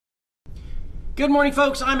Good morning,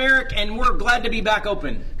 folks. I'm Eric, and we're glad to be back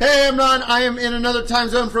open. Hey, I'm Ron. I am in another time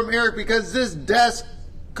zone from Eric because this desk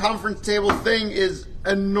conference table thing is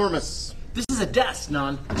enormous. This is a desk,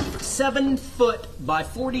 Non. 7 foot by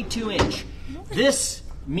 42 inch. This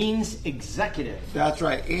means executive. That's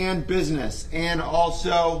right, and business, and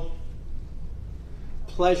also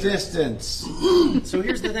Pleasure. distance. So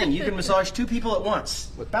here's the thing. You can massage 2 people at once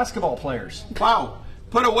with basketball players. Wow.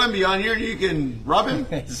 Put a Wemby on here and you can rub him?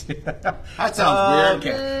 That sounds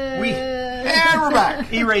weird. Okay. And we're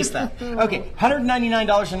back. Erase that. Okay,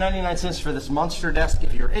 $199.99 for this monster desk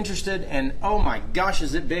if you're interested. And oh my gosh,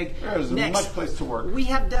 is it big? There's Next, much place to work. we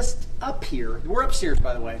have desks up here. We're upstairs,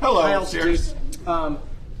 by the way. Hello, High upstairs. altitude.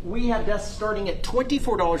 We have desks starting at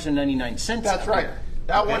 $24.99. That's right. There.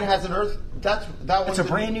 That Okay. one has an earth. That one's a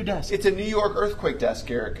brand new desk. It's a New York earthquake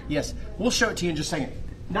desk, Eric. Yes, we'll show it to you in just a second.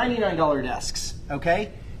 $99 desks, okay?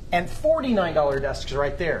 And $49 desks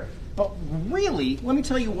right there. But really, let me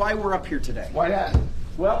tell you why we're up here today. Why that?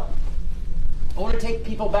 Well, I want to take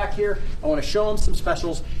people back here. I want to show them some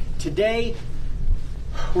specials. Today,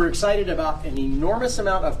 we're excited about an enormous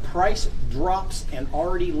amount of price drops and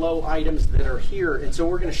already low items that are here. And so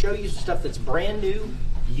we're going to show you stuff that's brand new,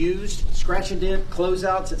 used, scratch and dent,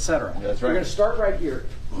 closeouts, etc. That's right. We're going to start right here.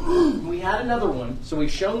 We had another one, so we've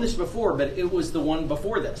shown this before, but it was the one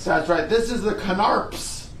before this. That's right. This is the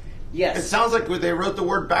Canarps. Yes. It sounds like they wrote the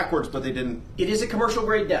word backwards, but they didn't. It is a commercial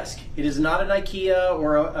grade desk. It is not an IKEA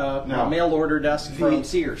or a mail order desk from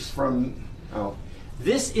Sears.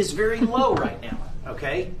 This is very low right now,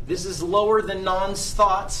 okay? This is lower than Non's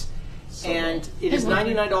thoughts, and it is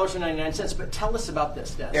 $99.99. But tell us about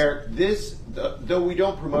this desk. Eric, this, though we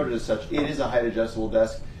don't promote it as such, it is a height adjustable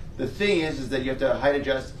desk. The thing is that you have to height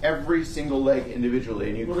adjust every single leg individually,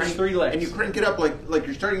 and There's 3 legs. And you crank it up like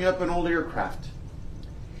you're starting up an old aircraft.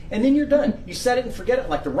 And then you're done. You set it and forget it,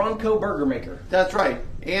 like the Ronco burger maker. That's right,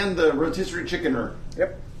 and the rotisserie chickener.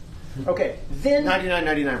 Yep. Okay, then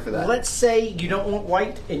 $99.99 for that. let's say you don't want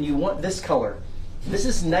white and you want this color. This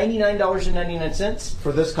is $99.99.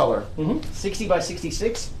 For this color. 60 by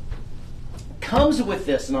 66. Comes with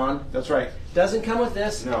this, Non. That's right. Doesn't come with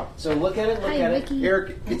this. No. So look at it, look at it.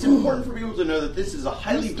 Eric, it's important for people to know that this is a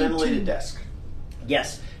highly ventilated desk.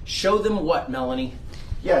 Yes. Show them what, Melanie?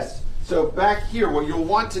 Yes. So back here, what you'll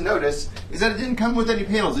want to notice is that it didn't come with any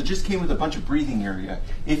panels. It just came with a bunch of breathing area.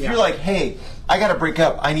 If you're like, hey, I got to break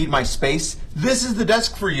up, I need my space, this is the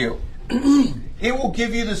desk for you. It will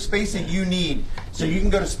give you the space that you need so you can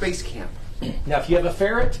go to space camp. Now, if you have a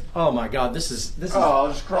ferret, oh my God, this is I'll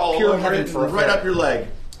just crawl pure over heaven it for a right ferret. up your leg.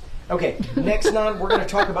 Okay, next on, we're going to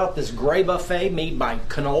talk about this gray buffet made by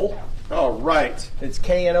Knoll. All right. It's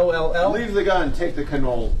Knoll. Leave the gun, take the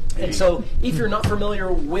Knoll. And so, if you're not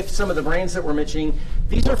familiar with some of the brands that we're mentioning,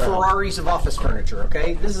 these are Ferraris of office furniture,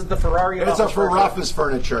 okay? This is the Ferrari of It's a office furniture. office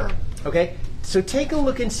furniture. Okay, so take a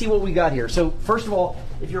look and see what we got here. So, first of all,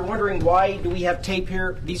 if you're wondering why do we have tape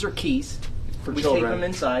here, these are keys. For we children. tape them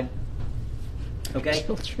inside. Okay,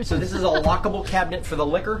 so this is a lockable cabinet for the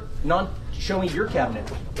liquor. Non, show me your cabinet.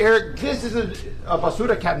 Eric, this is a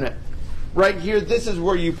basura cabinet. Right here, this is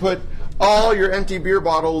where you put all your empty beer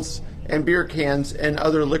bottles and beer cans and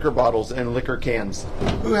other liquor bottles and liquor cans.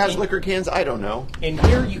 Who has liquor cans? I don't know. In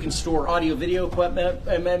here, you can store audio, video equipment,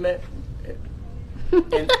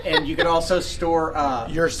 and you can also store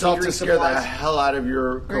Yourself to catering scare the supplies. hell out of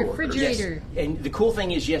your coworkers. Refrigerator. And the cool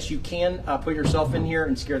thing is, yes, you can put yourself in here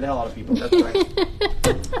and scare the hell out of people. That's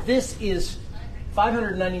right. This is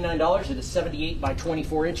 $599. It is 78 by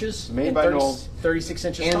 24 inches. Made and by Knoll. 36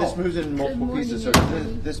 inches And tall. this moves in multiple morning, pieces, so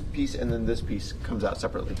this piece and then this piece comes out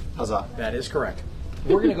separately. Huzzah. That is correct.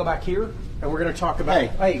 We're going to go back here, and we're going to talk about...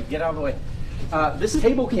 Hey, get out of the way. This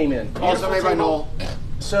table came in. Also made by Knoll.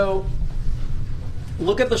 So,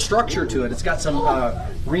 look at the structure to it. It's got some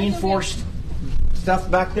reinforced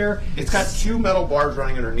stuff back there. It's got 2 metal bars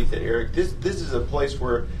running underneath it, Eric. This is a place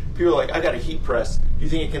where people are like, I got a heat press. You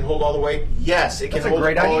think it can hold all the weight? Yes, it can That's a hold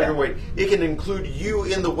great all idea. your weight. It can include you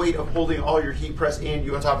in the weight of holding all your heat press and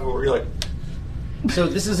you on top of it where you're like... So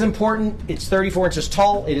this is important. It's 34 inches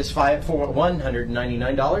tall. It is for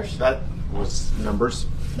 $199. That was numbers.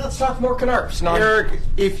 Let's talk more Canarps. Eric,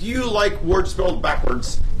 if you like words spelled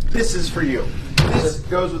backwards, this is for you. This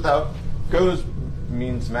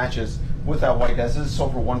means matches without white desks. This is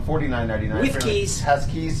sold for $149.99. With keys. Has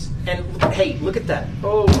keys. And hey, look at that.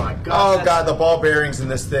 Oh my God. Oh God, the ball bearings in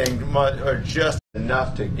this thing are just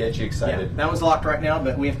enough to get you Yeah, excited. that one's locked right now,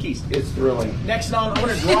 but we have keys. It's thrilling. Next on, I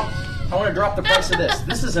want to drop the price of this.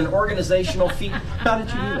 This is an organizational feat. How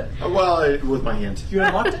did you do that? Well, with my hand. You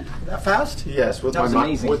unlocked it that fast? Yes, with That my was mind.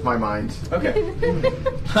 amazing. With my mind. Okay.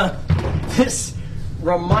 This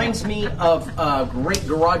reminds me of a great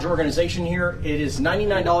garage organization here. It is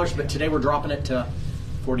 $99, but today we're dropping it to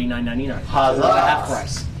 $49.99. Huzzah. So it's a half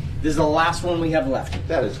price. This is the last one we have left.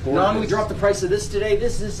 That is gorgeous. Non, we dropped the price of this today.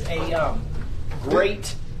 This is a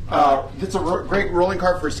great... it's a great rolling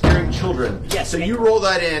cart for scaring children. Yes. So you roll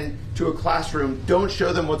that in to a classroom. Don't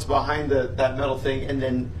show them what's behind that metal thing, and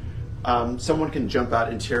then someone can jump out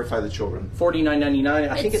and terrify the children. $49.99.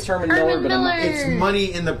 I think it's Herman Miller, but it's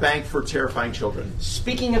money in the bank for terrifying children.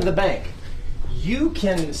 Speaking of the bank, you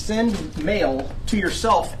can send mail to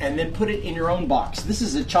yourself and then put it in your own box. This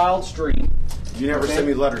is a child's dream. You never send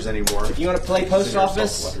me letters anymore. If you want to play post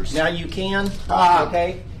office, now you can.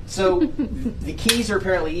 Okay. So the keys are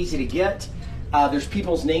apparently easy to get. There's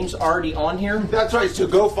people's names already on here. That's right. So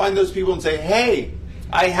go find those people and say, hey,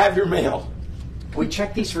 I have your mail. We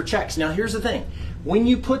check these for checks. Now here's the thing. When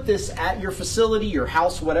you put this at your facility, your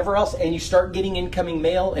house, whatever else, and you start getting incoming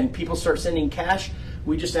mail and people start sending cash,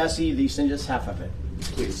 we just ask you to send us half of it.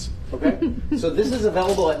 Please. Okay? So this is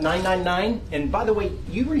available at $9.99. And by the way,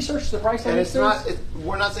 you researched the price on these things?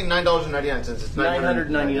 We're not saying $9.99. It's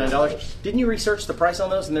 $999. Didn't you research the price on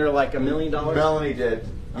those and they're like $1 million? Melanie did.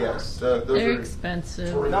 Yes. Those They're are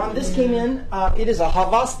expensive. Now this came in, it is a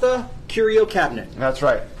Havasta curio cabinet. That's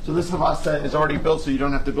right. So this Havasta is already built, so you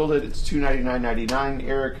don't have to build it. It's $299.99.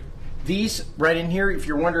 Eric. These right in here, if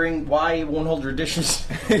you're wondering why it won't hold your dishes,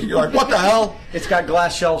 you're like, what the hell? It's got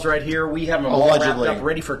glass shelves right here. We have them all wrapped up,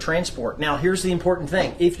 ready for transport. Now, here's the important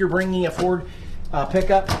thing. If you're bringing a Ford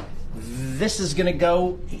pickup, this is going to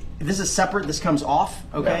go, this is separate. This comes off,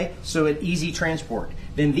 okay? Yeah. So it easy transport.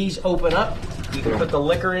 Then these open up. You can put the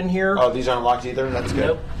liquor in here. Oh, these aren't locked either? That's good.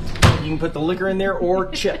 Nope. You can put the liquor in there or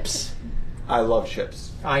chips. I love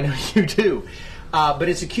chips. I know you do. But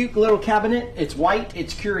it's a cute little cabinet. It's white.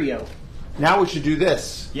 It's curio. Now we should do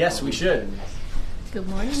this. Yes, we should. Good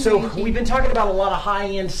morning. So Reggie. we've been talking about a lot of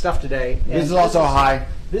high-end stuff today. This is also high.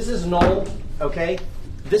 This is Knoll, okay?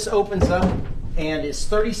 This opens up, and it's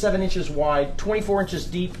 37 inches wide, 24 inches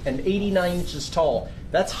deep, and 89 inches tall.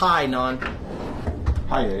 That's high, Non.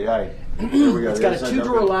 Hi. Here we go. It's got a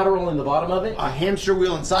two-drawer lateral in the bottom of it. A hamster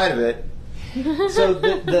wheel inside of it. So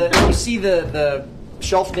you see the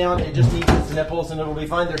shelf down, it just needs its nipples and it'll be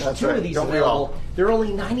fine. There's two of these available. They're only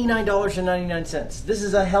 $99.99. This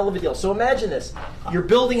is a hell of a deal. So imagine this. You're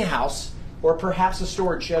building a house or perhaps a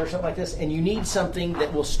storage shed or something like this, and you need something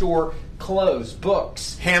that will store clothes,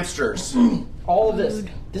 books, hamsters, all of this.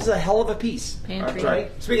 This is a hell of a piece. Pantry. That's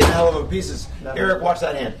right. Speaking of hell of a pieces, Eric, watch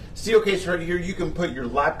that hand. Steelcase right here. You can put your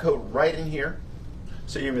lab coat right in here.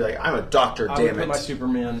 So you're going to be like, I'm a doctor, damn it. I would put my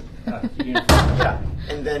Superman uniform. Yeah.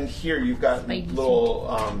 And then here you've got little...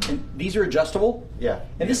 and these are adjustable. Yeah.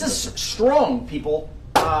 And this is strong, people.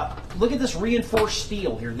 Look at this reinforced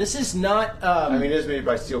steel here. This is not... I mean, it is made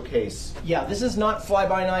by Steelcase. Yeah, this is not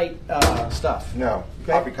fly-by-night stuff. No.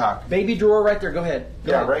 Okay. Poppycock. Baby drawer right there. Go ahead.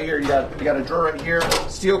 Go ahead. Right here. You got a drawer right here.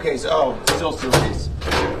 Steelcase. Oh, still Steelcase.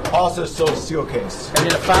 Also still Steelcase. And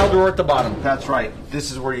then a file drawer at the bottom. That's right.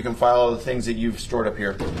 This is where you can file all the things that you've stored up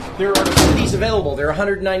here. There are these available. They're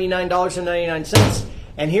 $199.99.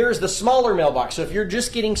 And here's the smaller mailbox. So if you're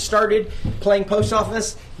just getting started playing post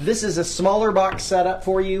office, this is a smaller box setup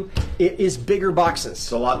for you. It is bigger boxes.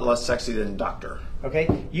 It's a lot less sexy than Doctor.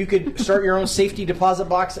 Okay? You could start your own safety deposit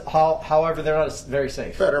box. However, they're not very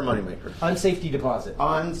safe. Better moneymaker. Unsafety deposit.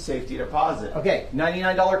 Unsafety deposit. Okay,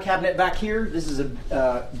 $99 cabinet back here. This is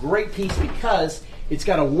a great piece because it's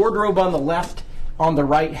got a wardrobe on the left. On the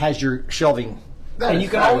right has your shelving. And you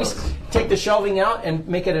can always take the shelving out and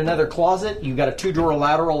make it another closet. You've got a two-drawer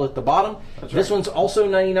lateral at the bottom. That's right. This one's also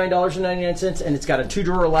 $99.99, and it's got a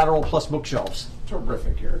two-drawer lateral plus bookshelves.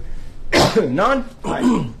 Terrific, Eric. Non?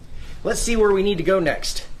 Let's see where we need to go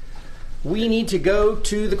next. We need to go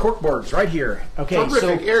to the corkboards right here. Okay, terrific. So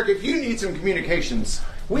Eric, if you need some communications,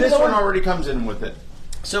 this one already comes in with it.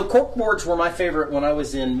 So corkboards were my favorite when I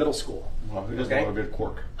was in middle school. Well, who doesn't love a good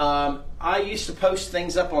cork? I used to post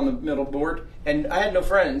things up on the middle board, and I had no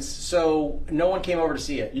friends, so no one came over to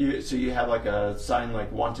see it. So you have like a sign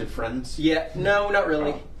like wanted friends? Yeah, no, not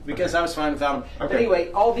really, because I was fine without them. Okay. But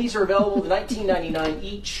anyway, all these are available, $19.99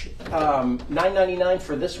 each, $9.99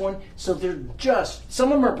 for this one. So they're just,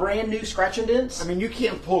 some of them are brand new scratch and dents. I mean, you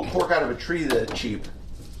can't pull cork out of a tree that cheap.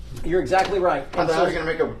 You're exactly right. And so you're going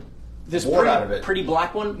to make a this board out of it. Pretty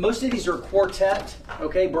black one. Most of these are Quartet,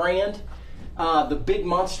 okay, brand. The big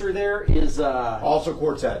monster there is also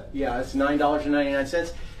Quartet. Yeah, it's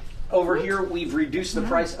 $9.99. Over here, we've reduced the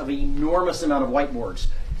price of an enormous amount of whiteboards.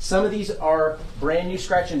 Some of these are brand new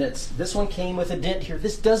scratch and dents. This one came with a dent here.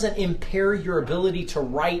 This doesn't impair your ability to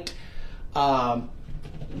write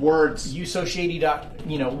Words. USoShady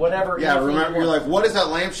whatever. Yeah, anything remember, you you're want. like, what is that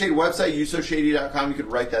lampshade website? USoShady.com. You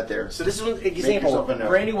could write that there. So this is an example. yourself a note.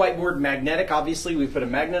 Brand new whiteboard, magnetic. Obviously, we put a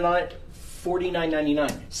magnet on it.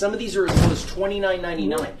 $49.99. Some of these are as low as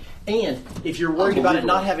 $29.99. And if you're worried about it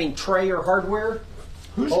not having tray or hardware,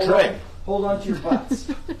 Who's hold Trey? on, hold on to your butts.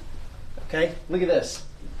 Okay, look at this.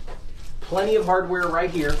 Plenty of hardware right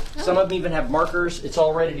here. Some of them even have markers. It's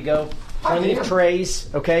all ready to go. Plenty of trays.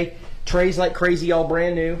 Okay, trays like crazy, all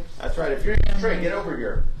brand new. That's right. If you're Trey, get over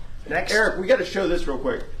here. Next, Eric, we got to show this real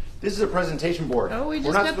quick. This is a presentation board. Oh, we just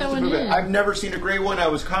We're not got that supposed to one move it. in. I've never seen a gray one. I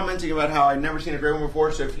was commenting about how I'd never seen a gray one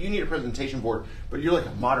before. So if you need a presentation board, but you're like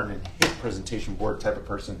a modern and hip presentation board type of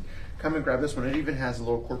person, come and grab this one. It even has a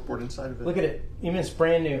little cork board inside of it. Look at it. Even it's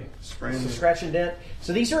brand new. It's brand So new. scratch and dent.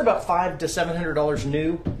 So these are about $500 to $700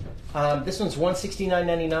 new. This one's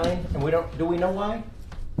 $169.99, and we don't. Do we know why?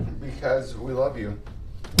 Because we love you.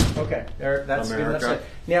 Okay, there. That's good America. enough.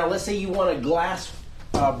 Now let's say you want a glass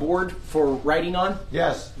board for writing on.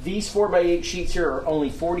 Yes. These 4x8 sheets here are only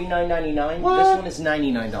 $49.99. What? This one is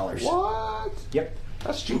 $99. What? Yep.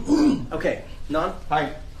 That's cheap. Okay, Nan.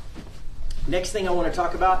 Hi. Next thing I want to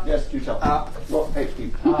talk about. Yes, do tell. Well, hey,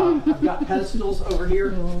 Steve. I've got pedestals over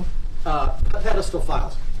here. Pedestal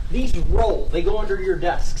files. These roll. They go under your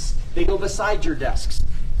desks. They go beside your desks.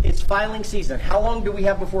 It's filing season. How long do we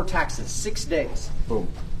have before taxes? 6 days. Boom.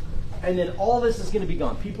 And then all this is going to be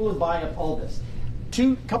gone. People are buying up all this.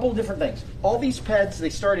 Couple of different things. All these peds, they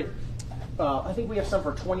started, I think we have some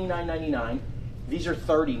for $29.99. These are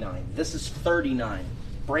 $39. This is $39.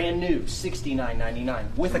 Brand new,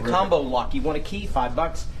 $69.99. With a combo lock. You want a key,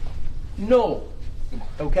 $5. Knoll.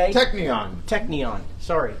 Okay? Technion.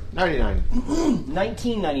 Sorry. 99.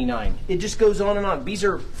 $19.99. It just goes on and on. These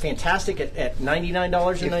are fantastic at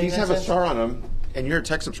 $99.99. If these have a star on them, and you're a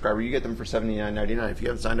tech subscriber, you get them for $79.99. If you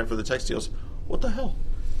haven't signed up for the text deals, what the hell?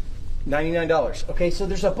 $99. Okay, so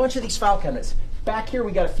there's a bunch of these file cabinets. Back here,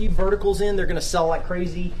 we got a few verticals in. They're going to sell like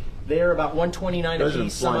crazy. They're about $129 Those a are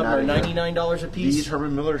piece. Some of them flying are out of here. $99 a piece. These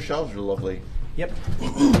Herman Miller shelves are lovely. Yep.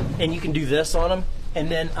 And you can do this on them. And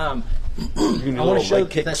then I You want to show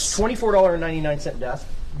that's $24.99 desk.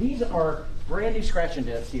 These are brand new scratch and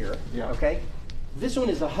dents here. Yeah. Okay. This one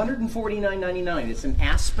is $149.99. It's an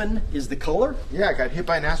aspen is the color. Yeah, I got hit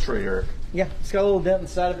by an asteroid, Eric. Yeah, it's got a little dent in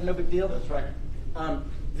the side of it. No big deal. That's right.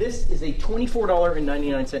 This is a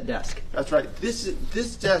 $24.99 desk. That's right. This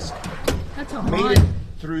desk That's a made lot. it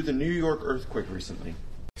through the New York earthquake recently.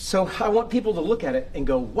 So I want people to look at it and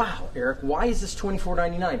go, wow, Eric, why is this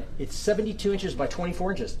 $24.99? It's 72 inches by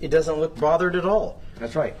 24 inches. It doesn't look bothered at all.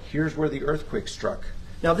 That's right. Here's where the earthquake struck.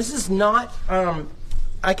 Now, this is not,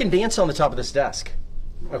 I can dance on the top of this desk,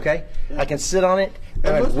 okay? I can sit on it,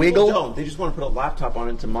 And most wiggle. people don't. They just want to put a laptop on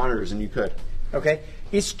it to monitors, and you could. Okay?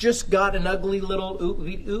 It's just got an ugly little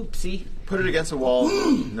oopsie. Put it against a wall.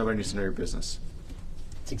 Nobody needs to know your business.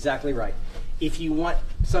 That's exactly right. If you want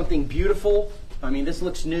something beautiful, I mean, this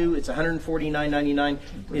looks new. It's $149.99.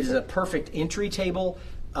 It is a perfect entry table,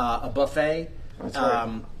 a buffet. That's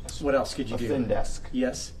right. What else could you do? A thin desk.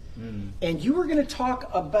 Yes. And you were going to talk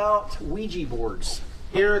about Ouija boards.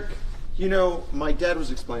 Eric, you know, my dad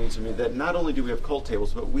was explaining to me that not only do we have cold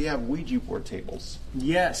tables, but we have Ouija board tables.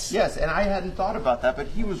 Yes. Yes, and I hadn't thought about that, but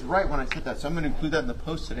he was right when I said that. So I'm going to include that in the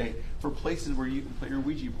post today for places where you can play your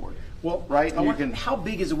Ouija board. Well, right? And you can. How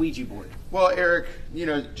big is a Ouija board? Well, Eric, you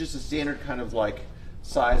know, just a standard kind of like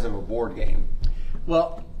size of a board game.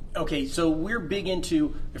 Well, okay, so we're big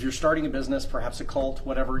into, if you're starting a business, perhaps a cult,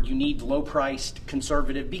 whatever, you need low-priced,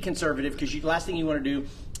 conservative. Be conservative, because the last thing you want to do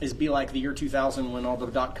is be like the year 2000 when all the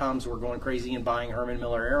dot-coms were going crazy and buying Herman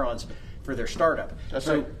Miller Aarons for their startup. That's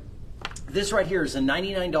so right. This right here is a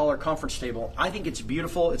 $99 conference table. I think it's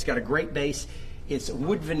beautiful. It's got a great base. It's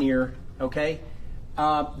wood veneer, okay?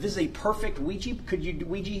 This is a perfect Ouija. Could you do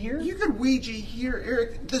Ouija here? You could Ouija here,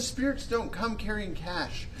 Eric. The spirits don't come carrying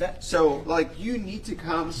cash. That- So, like, you need to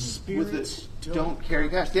come Spirits with it. Don't carry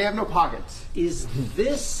cash. They have no pockets. Is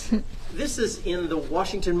this... This is in the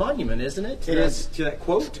Washington Monument, isn't it? It is. To that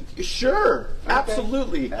quote? Sure,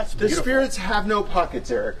 absolutely. That's the beautiful. spirits have no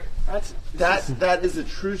pockets, Eric. That is a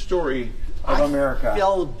true story of America. I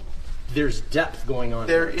feel there's depth going on.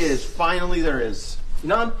 There is. Finally, there is.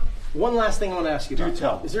 Nan, one last thing I want to ask you Do about.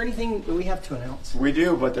 tell. Is there anything that we have to announce? We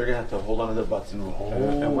do, but they're going to have to hold on to their butts and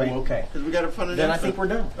wait. okay. Because we got a fun announcement. Then I think we're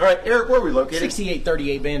done. All right, Eric, where are we located?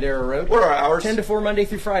 6838 Bandera Road. What are our hours? 10 to 4 Monday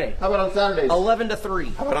through Friday. How about on Saturdays? 11 to 3.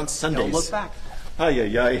 How about on Sundays? Don't look back. Ay,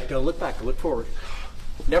 ay, ay. Don't look back. Look forward.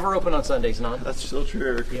 Never open on Sundays, Nan. That's still true,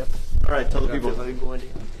 Eric. Yep. All right, tell the people.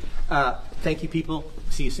 Thank you, people.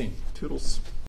 See you soon. Toodles.